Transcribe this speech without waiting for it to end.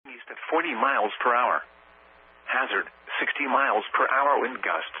40 miles per hour. Hazard, 60 miles per hour wind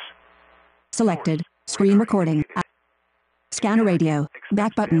gusts. Selected. Screen recording. Scanner radio.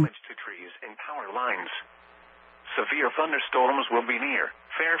 Back button. Damage to trees and power lines. Severe thunderstorms will be near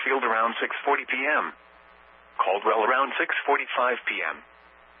Fairfield around 6:40 p.m. Caldwell around 6:45 p.m.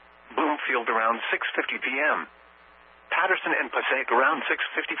 Bloomfield around 6:50 p.m. Patterson and Passaic around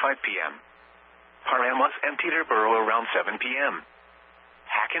 6:55 p.m. Paramus and Peterborough around 7 p.m.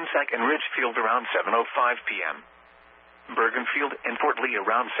 Hackensack and Ridgefield around 7:05 p.m. Bergenfield and Fort Lee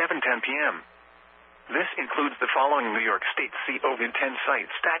around 7:10 p.m. This includes the following New York State COVID-10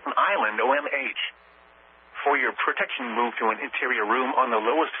 sites: Staten Island OMH. For your protection, move to an interior room on the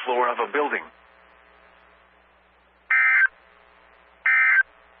lowest floor of a building.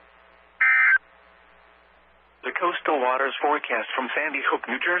 The coastal waters forecast from Sandy Hook,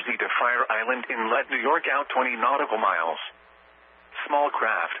 New Jersey to Fire Island Inlet, New York out 20 nautical miles. Small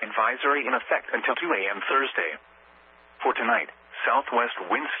craft advisory in effect until 2 a.m. Thursday. For tonight, southwest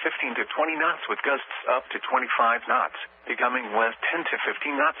winds 15 to 20 knots with gusts up to 25 knots, becoming west 10 to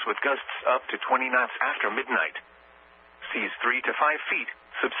 15 knots with gusts up to 20 knots after midnight. Seas 3 to 5 feet,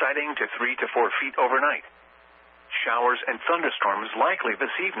 subsiding to 3 to 4 feet overnight. Showers and thunderstorms likely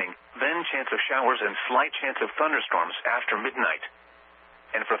this evening, then chance of showers and slight chance of thunderstorms after midnight.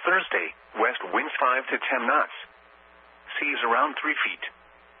 And for Thursday, west winds 5 to 10 knots. Seas around 3 feet.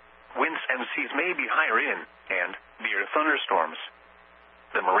 Winds and seas may be higher in and near thunderstorms.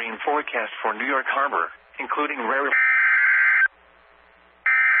 The marine forecast for New York Harbor, including rare...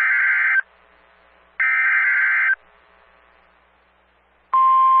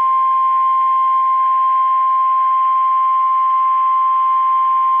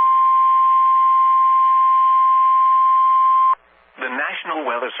 The National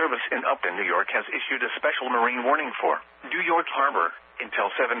Weather Service in Upton, New York has issued a special marine warning for New York Harbor until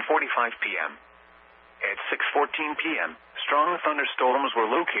 7:45 p.m. At 6:14 p.m., strong thunderstorms were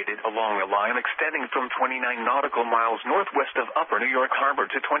located along a line extending from 29 nautical miles northwest of Upper New York Harbor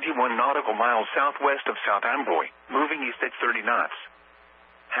to 21 nautical miles southwest of South Amboy, moving east at 30 knots.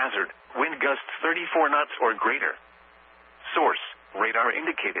 Hazard, wind gusts 34 knots or greater. Source, radar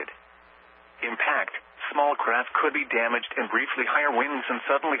indicated. Impact, small craft could be damaged and briefly higher winds and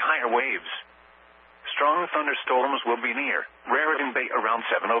suddenly higher waves. Strong thunderstorms will be near Raritan Bay around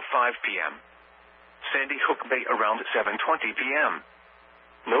 7:05 p.m. Sandy Hook Bay around 7:20 p.m.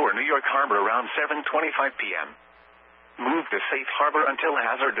 Lower New York Harbor around 7:25 p.m. Move to safe harbor until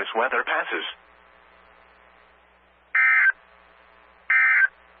hazardous weather passes.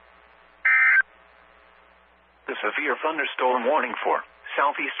 The severe thunderstorm warning for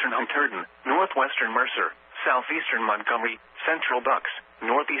southeastern Hunterdon, northwestern Mercer, southeastern Montgomery, central Bucks,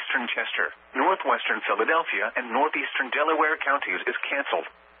 northeastern Chester, northwestern Philadelphia, and northeastern Delaware counties is canceled.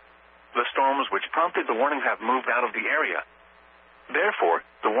 The storms which prompted the warning have moved out of the area. Therefore,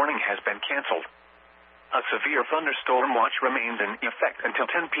 the warning has been canceled. A severe thunderstorm watch remains in effect until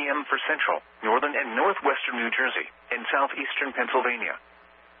 10 p.m. for central, northern, and northwestern New Jersey, and southeastern Pennsylvania.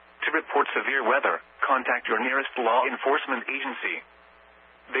 To report severe weather, contact your nearest law enforcement agency.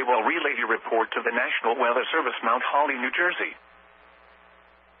 They will relay your report to the National Weather Service, Mount Holly, New Jersey.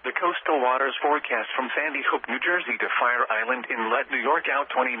 The coastal waters forecast from Sandy Hook, New Jersey to Fire Island Inlet, New York out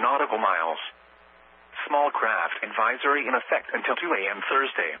 20 nautical miles. Small craft advisory in effect until 2 a.m.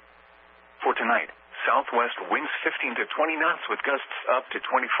 Thursday. For tonight, southwest winds 15 to 20 knots with gusts up to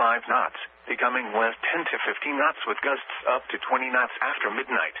 25 knots, becoming west 10 to 15 knots with gusts up to 20 knots after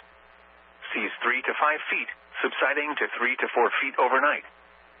midnight. Seas 3 to 5 feet, subsiding to 3 to 4 feet overnight.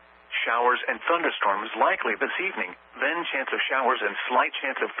 Showers and thunderstorms likely this evening, then chance of showers and slight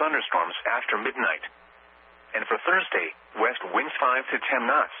chance of thunderstorms after midnight. And for Thursday, west winds 5 to 10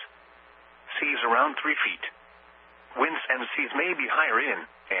 knots. Seas around 3 feet. Winds and seas may be higher in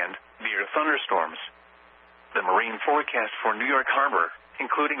and near thunderstorms. The marine forecast for New York Harbor,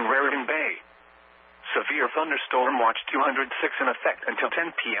 including Raritan Bay. Severe thunderstorm watch 206 in effect until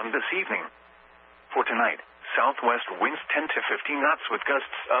 10 p.m. this evening. For tonight, southwest winds 10 to 15 knots with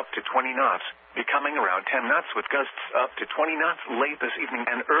gusts up to 20 knots, becoming around 10 knots with gusts up to 20 knots late this evening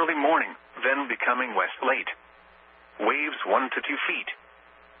and early morning, then becoming west late. Waves 1 to 2 feet.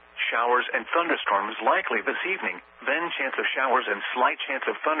 Showers and thunderstorms likely this evening, then chance of showers and slight chance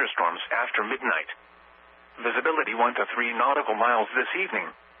of thunderstorms after midnight. Visibility 1 to 3 nautical miles this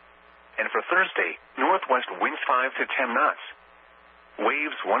evening. And for Thursday, northwest winds 5 to 10 knots.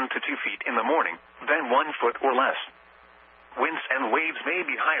 Waves 1 to 2 feet in the morning, then 1 foot or less. Winds and waves may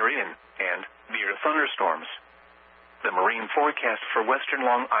be higher in and near thunderstorms. The marine forecast for western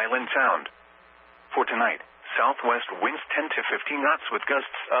Long Island Sound. For tonight, Southwest winds 10 to 15 knots with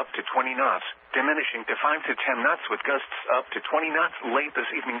gusts up to 20 knots, diminishing to 5 to 10 knots with gusts up to 20 knots late this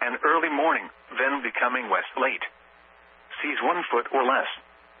evening and early morning, then becoming west late. Seas 1 foot or less.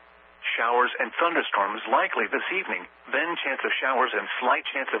 Showers and thunderstorms likely this evening, then chance of showers and slight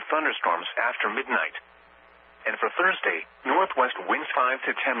chance of thunderstorms after midnight. And for Thursday, northwest winds 5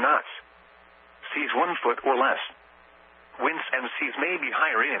 to 10 knots. Seas 1 foot or less. Winds and seas may be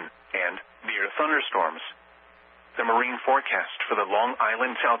higher in and near thunderstorms. The marine forecast for the Long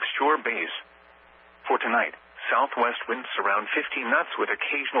Island South Shore bays. For tonight, southwest winds around 15 knots with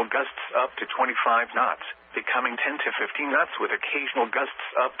occasional gusts up to 25 knots, becoming 10 to 15 knots with occasional gusts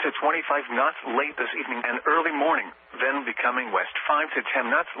up to 25 knots late this evening and early morning, then becoming west 5 to 10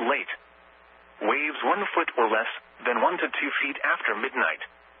 knots late. Waves 1 foot or less, then 1 to 2 feet after midnight.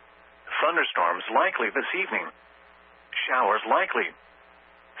 Thunderstorms likely this evening. Showers likely.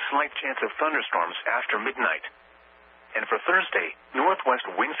 Slight chance of thunderstorms after midnight. And for Thursday, northwest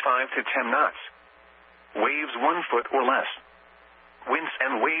winds 5 to 10 knots. Waves 1 foot or less. Winds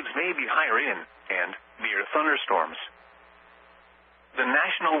and waves may be higher in and near thunderstorms. The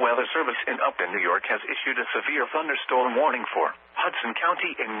National Weather Service in Upton, New York has issued a severe thunderstorm warning for Hudson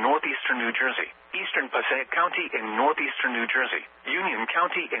County in northeastern New Jersey, eastern Passaic County in northeastern New Jersey, Union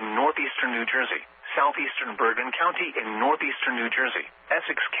County in northeastern New Jersey, southeastern Bergen County in northeastern New Jersey,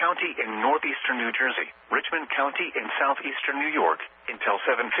 Essex County in northeastern New Jersey, Richmond County in southeastern New York, until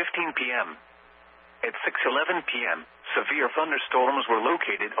 7:15 p.m. At 6:11 p.m., severe thunderstorms were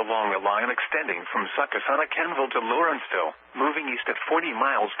located along a line extending from Succotash, Kenville to Lawrenceville, moving east at 40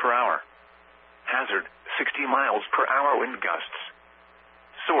 miles per hour. Hazard, 60 miles per hour wind gusts.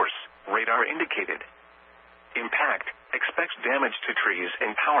 Source, radar indicated. Impact, expects damage to trees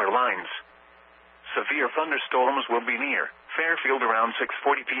and power lines. Severe thunderstorms will be near Fairfield around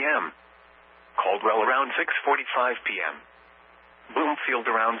 6:40 p.m. Caldwell around 6:45 p.m. Bloomfield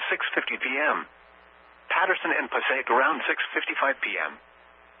around 6:50 p.m. Patterson and Passaic around 6:55 p.m.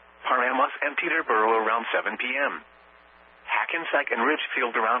 Paramus and Peterborough around 7 p.m. Hackensack and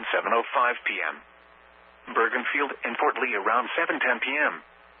Ridgefield around 7:05 p.m. Bergenfield and Fort Lee around 7:10 p.m.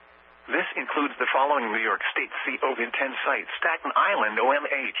 This includes the following New York State CO-10 sites: Staten Island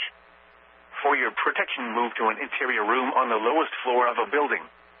OMH. For your protection, move to an interior room on the lowest floor of a building.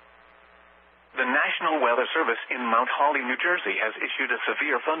 The National Weather Service in Mount Holly, New Jersey has issued a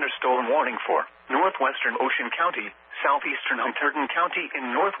severe thunderstorm warning for northwestern Ocean County, southeastern Hunterdon County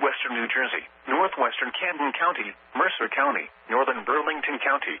in northwestern New Jersey, northwestern Camden County, Mercer County, northern Burlington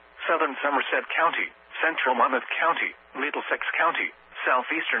County, southern Somerset County, central Monmouth County, Middlesex County,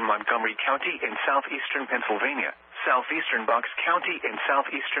 southeastern Montgomery County in southeastern Pennsylvania, southeastern Bucks County in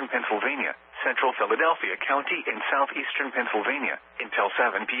southeastern Pennsylvania, central Philadelphia County in southeastern Pennsylvania, until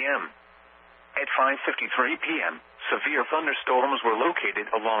 7 p.m. At 5:53 p.m., severe thunderstorms were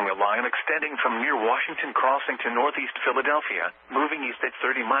located along a line extending from near Washington Crossing to northeast Philadelphia, moving east at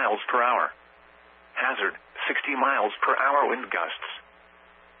 30 miles per hour. Hazard, 60 miles per hour wind gusts.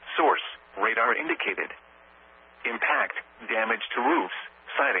 Source, radar indicated. Impact, damage to roofs,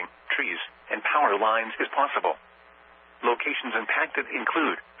 siding, trees, and power lines is possible. Locations impacted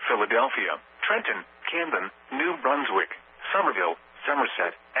include Philadelphia, Trenton, Camden, New Brunswick, Somerville,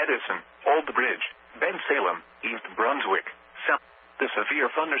 Somerset, Edison, Old Bridge, Bensalem, East Brunswick, South. The severe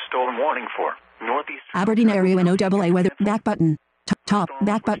thunderstorm warning for northeast Aberdeen area and OAA weather. Back button. Top.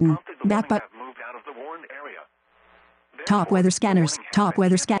 Back button. Back button. Top weather scanners. Top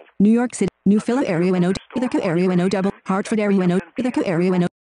weather scan. New York City. New Philly area and Ithaca area and OAA. Hartford area and Ithaca area and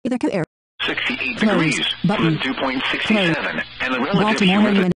Ithaca area. 68 Close. degrees. Button. 2.67. And the relative Baltimore area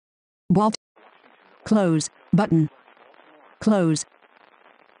humidity. and Close. Button. Close.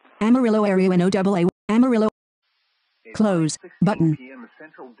 Amarillo area and OAA. Amarillo. Close. Button. p.m.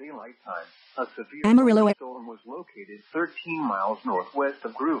 Central Daylight Time. A severe Amarillo. thunderstorm was located 13 miles northwest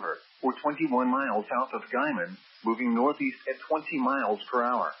of Groover, or 21 miles south of Guyman, moving northeast at 20 miles per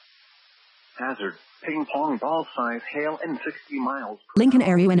hour. Hazard, ping pong ball size hail and 60 miles per Lincoln hour.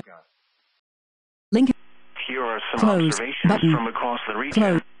 area and Lincoln. Here are some Close. observations Button. from across the region.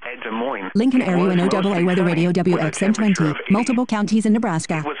 Close. At Des Moines, Lincoln it area was and OAA mostly weather sunny, radio with a WXM temperature 20. of 80. Multiple counties in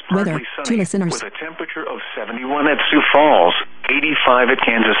Nebraska. It was partly Weather. sunny, To listeners. with a temperature of 71 at Sioux Falls, 85 at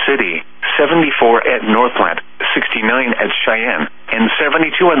Kansas City, 74 at Northland, 69 at Cheyenne, and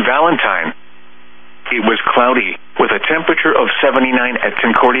 72 at Valentine. It was cloudy, with a temperature of 79 at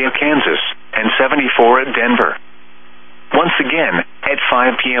Concordia, Kansas, and 74 at Denver. Once again, at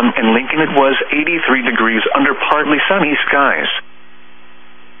 5 p.m. in Lincoln it was 83 degrees under partly sunny skies.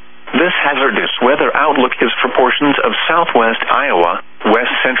 This hazardous weather outlook is for portions of southwest Iowa,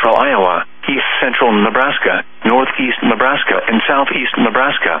 west central Iowa, east central Nebraska, northeast Nebraska, and southeast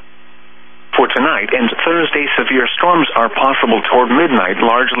Nebraska. For tonight and Thursday, severe storms are possible toward midnight,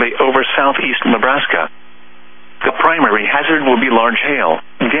 largely over southeast Nebraska. The primary hazard will be large hail,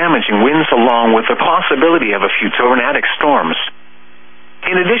 damaging winds along with the possibility of a few tornadic storms.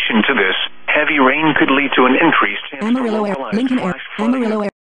 In addition to this, heavy rain could lead to an increased chance Amarillo Air, localized Lincoln Air, flash flooding. Amarillo Air,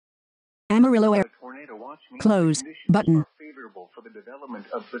 Amarillo Air, Tornado watch means close, conditions button. are favorable for the development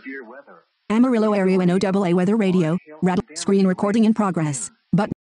of severe weather. Amarillo Area NOAA Weather Radio, rattle, screen recording in progress, button.